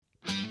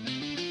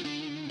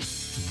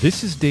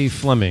This is Dave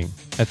Fleming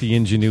at the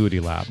Ingenuity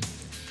Lab.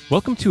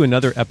 Welcome to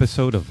another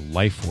episode of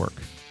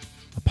Lifework,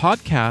 a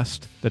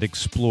podcast that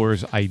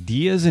explores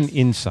ideas and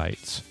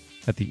insights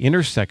at the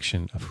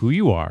intersection of who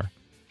you are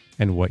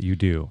and what you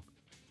do.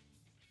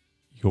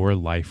 Your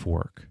life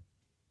work.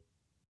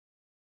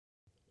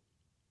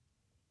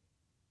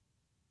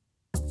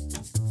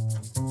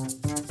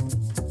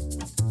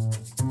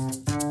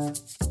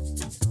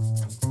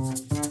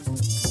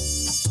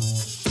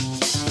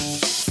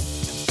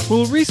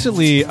 Well,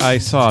 recently I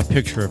saw a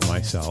picture of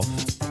myself,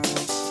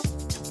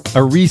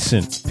 a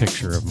recent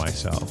picture of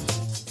myself.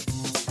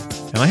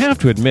 And I have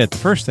to admit, the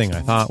first thing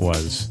I thought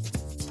was,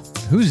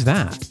 who's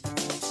that?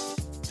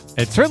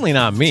 It's certainly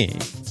not me.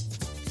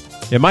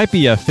 It might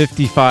be a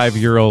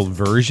 55-year-old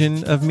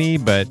version of me,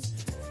 but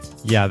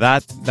yeah,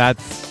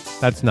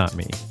 that's not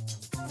me.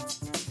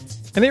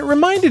 And it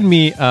reminded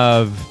me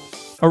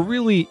of a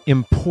really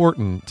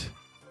important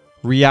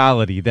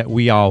reality that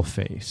we all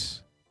face.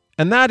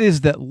 And that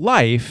is that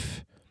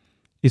life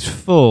is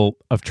full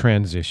of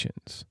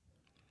transitions.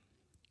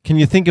 Can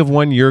you think of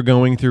one you're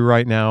going through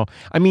right now?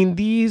 I mean,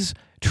 these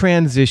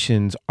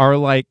transitions are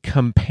like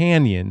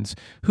companions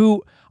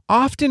who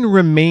often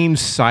remain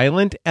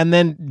silent and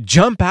then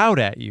jump out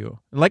at you.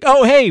 Like,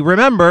 oh, hey,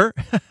 remember,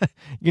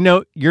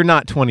 you're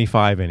not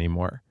 25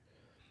 anymore.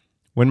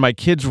 When my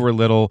kids were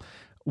little,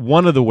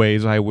 one of the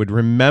ways I would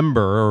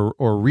remember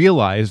or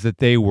realize that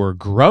they were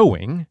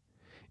growing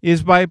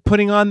is by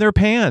putting on their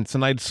pants,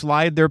 and I'd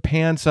slide their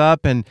pants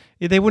up and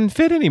they wouldn't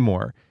fit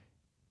anymore.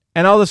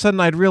 And all of a sudden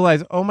I'd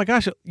realize, oh my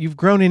gosh, you've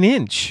grown an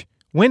inch.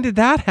 When did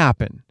that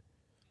happen?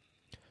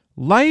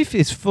 Life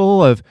is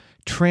full of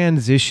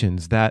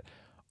transitions that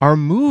are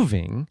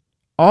moving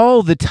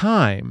all the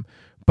time,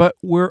 but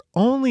we're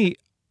only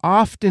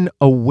often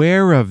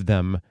aware of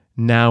them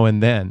now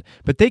and then.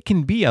 But they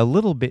can be a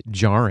little bit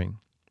jarring.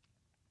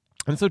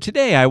 And so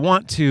today I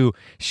want to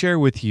share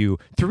with you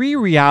 3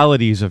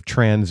 realities of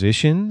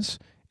transitions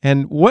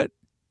and what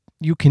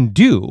you can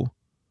do,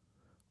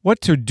 what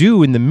to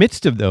do in the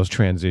midst of those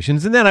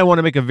transitions. And then I want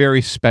to make a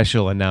very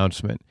special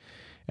announcement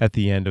at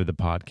the end of the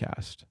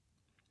podcast.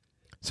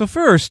 So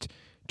first,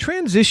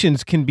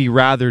 transitions can be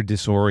rather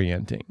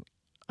disorienting.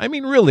 I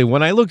mean, really,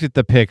 when I looked at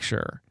the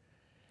picture,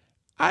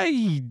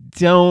 I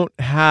don't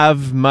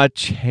have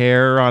much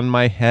hair on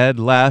my head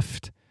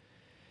left.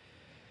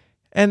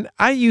 And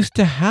I used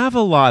to have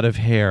a lot of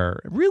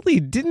hair. It really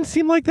didn't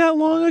seem like that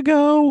long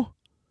ago.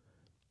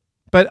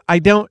 But I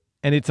don't,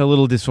 and it's a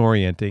little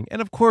disorienting.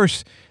 And of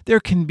course, there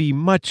can be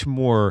much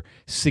more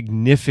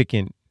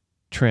significant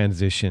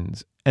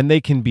transitions, and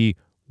they can be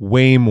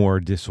way more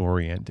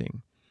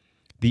disorienting.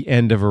 The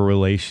end of a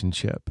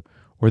relationship,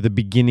 or the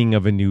beginning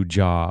of a new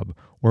job,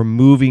 or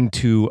moving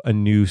to a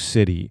new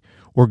city,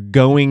 or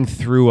going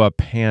through a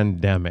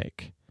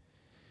pandemic.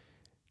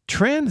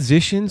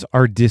 Transitions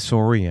are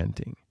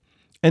disorienting.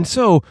 And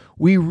so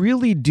we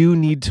really do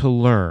need to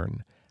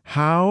learn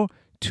how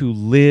to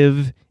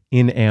live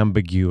in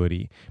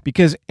ambiguity,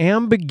 because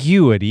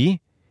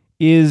ambiguity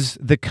is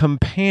the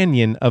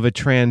companion of a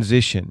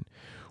transition.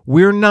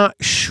 We're not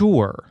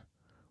sure.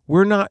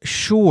 We're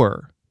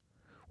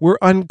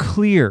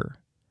unclear.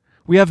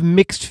 We have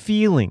mixed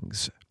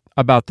feelings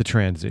about the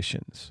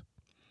transitions.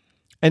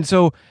 And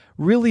so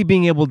really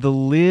being able to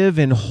live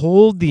and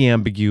hold the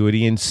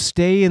ambiguity and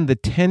stay in the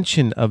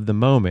tension of the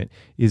moment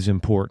is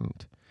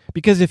important.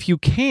 Because if you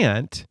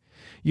can't,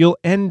 you'll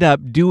end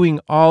up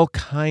doing all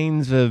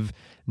kinds of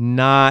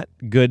not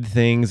good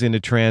things in a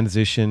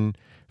transition,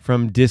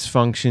 from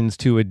dysfunctions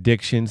to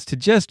addictions to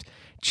just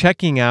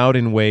checking out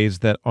in ways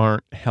that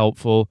aren't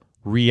helpful,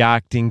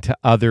 reacting to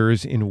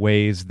others in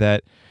ways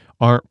that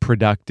aren't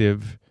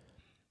productive.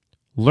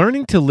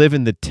 Learning to live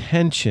in the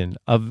tension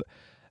of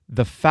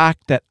the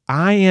fact that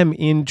I am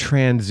in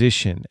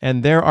transition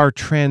and there are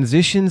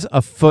transitions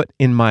afoot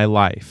in my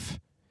life.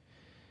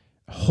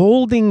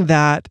 Holding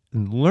that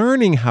and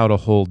learning how to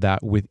hold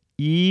that with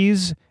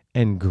ease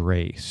and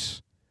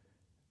grace.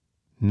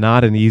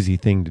 Not an easy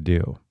thing to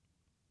do.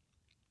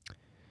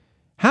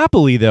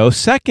 Happily, though,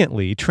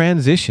 secondly,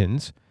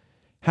 transitions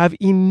have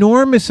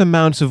enormous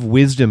amounts of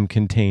wisdom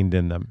contained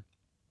in them.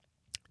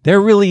 There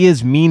really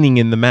is meaning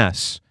in the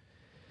mess.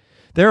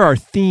 There are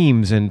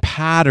themes and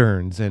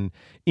patterns and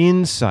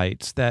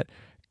insights that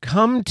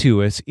come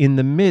to us in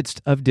the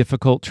midst of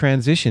difficult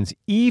transitions,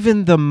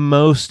 even the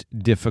most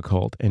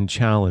difficult and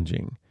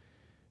challenging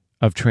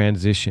of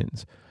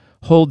transitions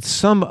hold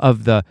some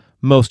of the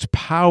most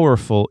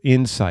powerful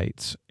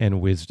insights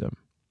and wisdom.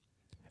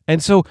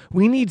 And so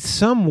we need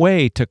some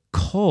way to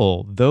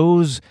cull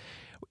those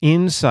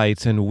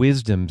insights and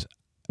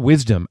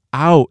wisdom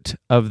out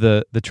of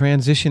the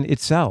transition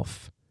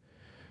itself.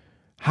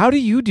 How do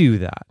you do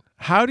that?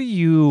 How do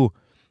you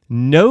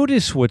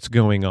notice what's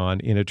going on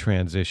in a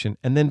transition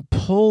and then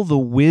pull the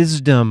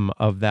wisdom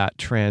of that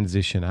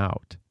transition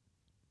out?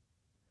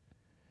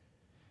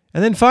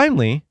 And then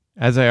finally,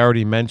 as I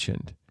already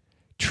mentioned,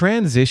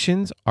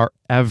 transitions are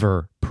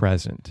ever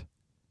present.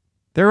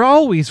 They're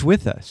always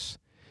with us.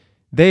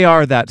 They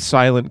are that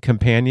silent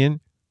companion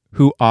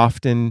who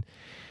often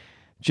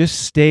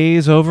just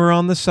stays over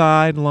on the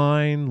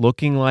sideline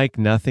looking like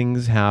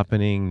nothing's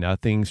happening,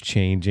 nothing's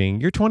changing.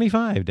 You're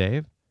 25,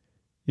 Dave.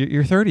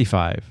 You're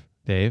 35,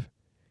 Dave.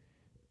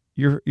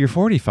 You're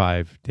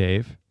 45,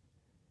 Dave.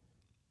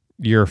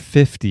 You're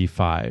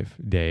 55,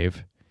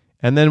 Dave.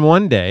 And then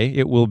one day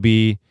it will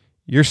be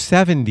you're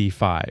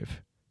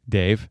 75,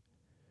 Dave.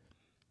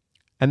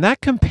 And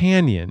that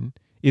companion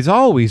is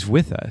always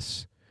with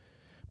us,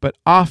 but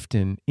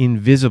often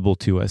invisible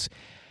to us.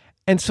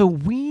 And so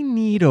we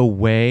need a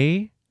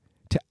way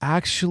to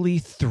actually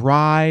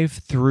thrive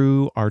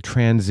through our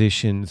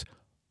transitions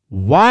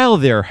while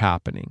they're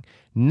happening,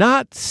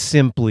 not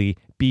simply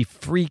be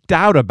freaked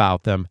out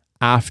about them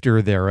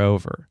after they're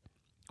over.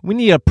 We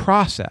need a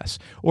process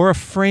or a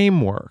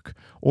framework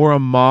or a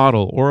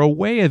model or a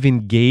way of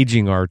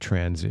engaging our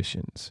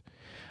transitions,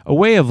 a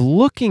way of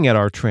looking at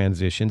our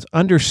transitions,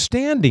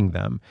 understanding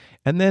them,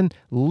 and then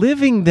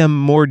living them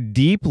more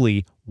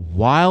deeply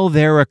while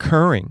they're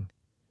occurring,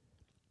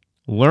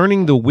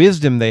 learning the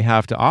wisdom they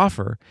have to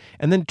offer,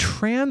 and then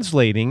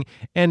translating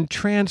and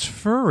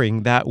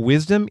transferring that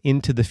wisdom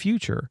into the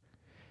future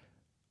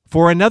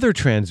for another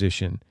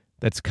transition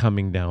that's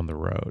coming down the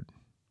road.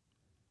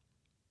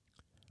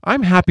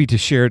 I'm happy to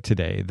share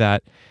today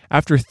that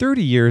after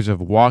 30 years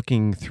of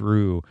walking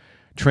through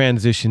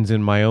transitions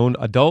in my own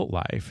adult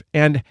life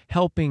and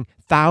helping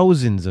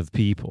thousands of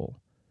people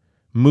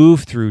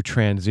move through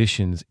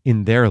transitions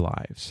in their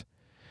lives,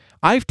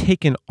 I've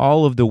taken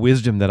all of the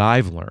wisdom that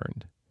I've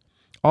learned,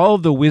 all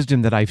of the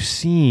wisdom that I've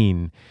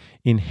seen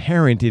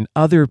inherent in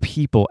other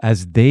people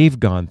as they've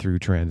gone through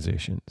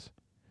transitions,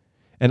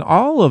 and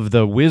all of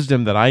the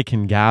wisdom that I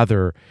can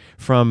gather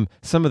from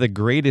some of the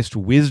greatest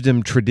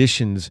wisdom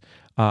traditions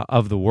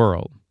of the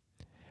world,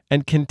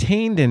 and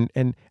contained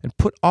and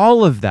put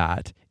all of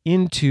that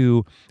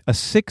into a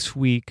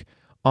 6-week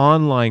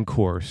online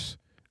course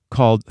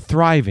called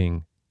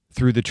Thriving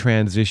Through the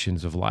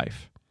Transitions of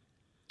Life.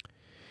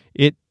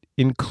 It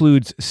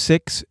includes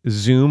 6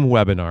 Zoom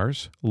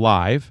webinars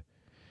live,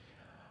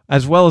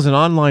 as well as an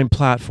online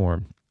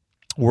platform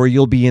where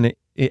you'll be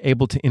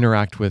able to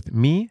interact with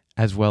me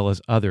as well as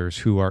others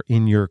who are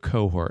in your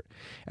cohort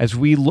as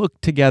we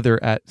look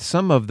together at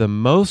some of the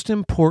most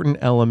important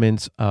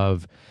elements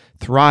of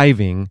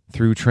thriving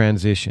through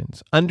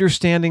transitions,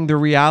 understanding the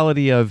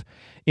reality of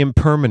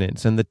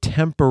impermanence and the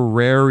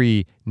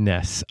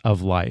temporariness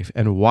of life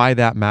and why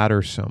that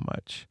matters so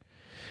much.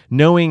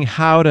 Knowing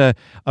how to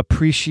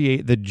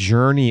appreciate the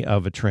journey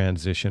of a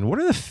transition. What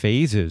are the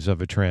phases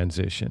of a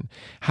transition?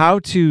 How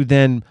to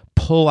then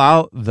pull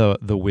out the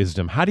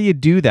wisdom. How do you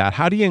do that?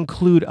 How do you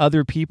include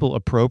other people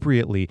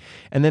appropriately?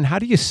 And then how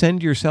do you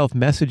send yourself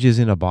messages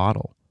in a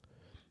bottle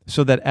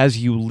so that as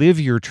you live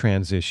your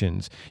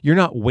transitions, you're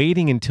not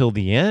waiting until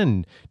the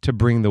end to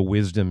bring the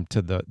wisdom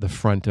to the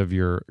front of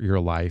your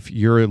life.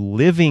 You're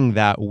living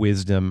that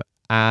wisdom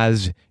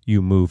as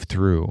you move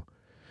through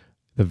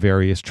the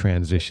various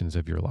transitions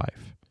of your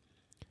life.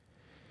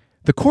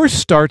 The course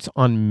starts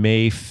on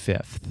May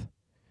 5th.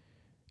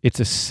 It's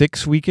a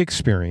 6-week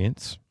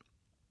experience.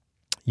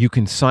 You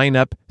can sign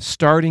up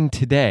starting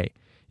today.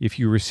 If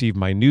you receive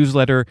my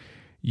newsletter,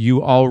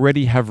 you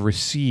already have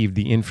received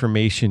the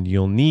information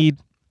you'll need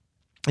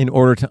in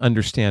order to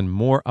understand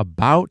more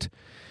about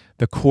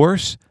the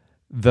course,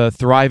 the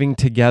Thriving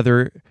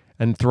Together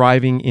and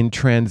Thriving in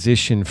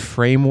Transition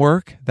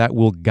framework that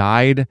will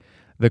guide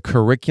the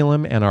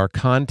curriculum and our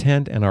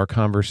content and our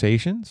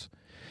conversations.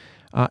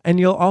 And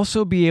you'll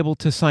also be able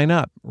to sign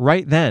up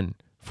right then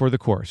for the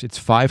course. It's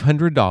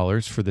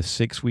 $500 for the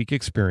 6-week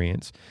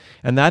experience,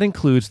 and that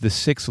includes the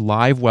 6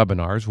 live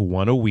webinars,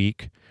 1 a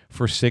week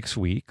for 6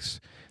 weeks.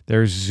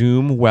 There's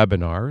Zoom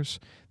webinars.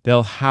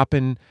 They'll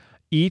happen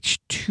each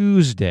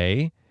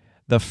Tuesday,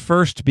 the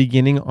first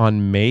beginning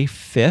on May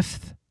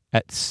 5th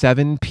at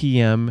 7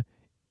 p.m.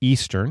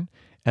 Eastern,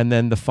 and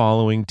then the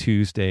following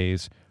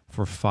Tuesdays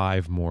for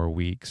 5 more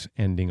weeks,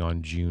 ending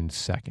on June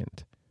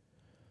 2nd.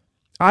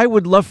 I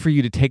would love for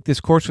you to take this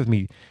course with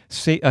me.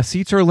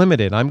 Seats are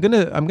limited. I'm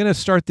gonna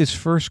start this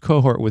first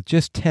cohort with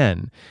just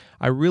 10.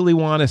 I really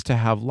want us to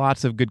have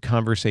lots of good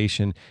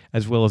conversation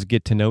as well as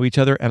get to know each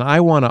other. And I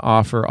want to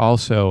offer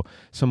also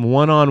some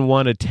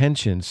one-on-one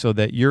attention so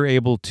that you're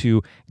able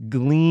to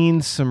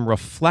glean some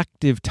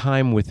reflective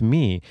time with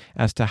me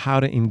as to how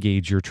to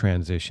engage your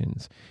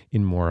transitions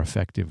in more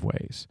effective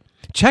ways.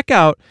 Check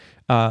out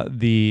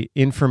the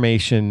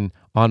information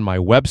on my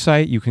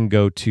website. You can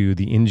go to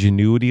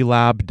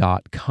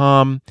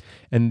theingenuitylab.com,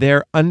 and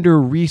there under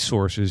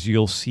resources,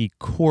 you'll see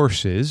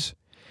courses.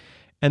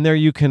 And there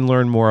you can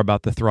learn more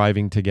about the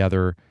Thriving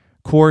Together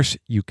course.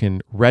 You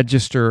can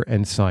register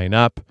and sign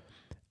up.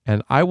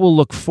 And I will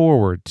look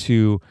forward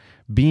to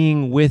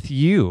being with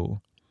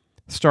you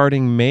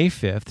starting May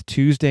 5th,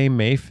 Tuesday,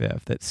 May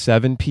 5th at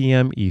 7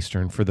 p.m.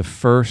 Eastern for the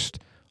first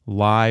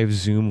live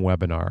Zoom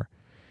webinar.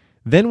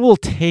 Then we'll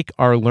take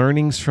our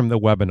learnings from the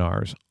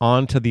webinars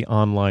onto the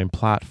online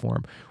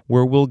platform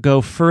where we'll go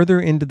further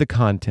into the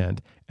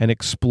content and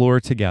explore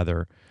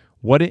together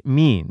what it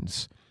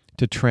means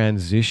to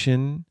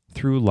transition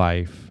through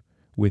life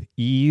with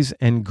ease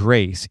and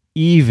grace,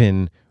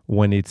 even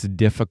when it's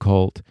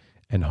difficult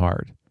and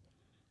hard.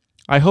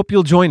 I hope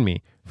you'll join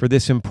me for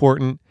this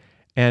important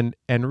and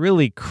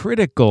really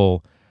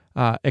critical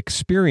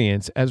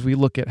experience as we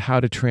look at how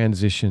to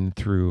transition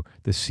through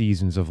the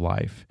seasons of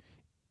life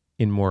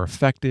in more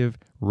effective,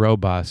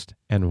 robust,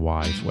 and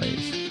wise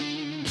ways.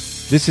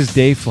 This is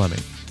Dave Fleming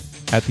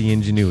at the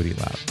Ingenuity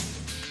Lab.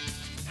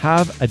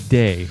 Have a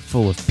day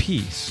full of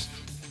peace,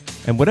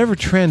 and whatever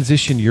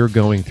transition you're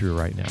going through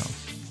right now,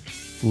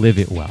 live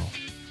it well.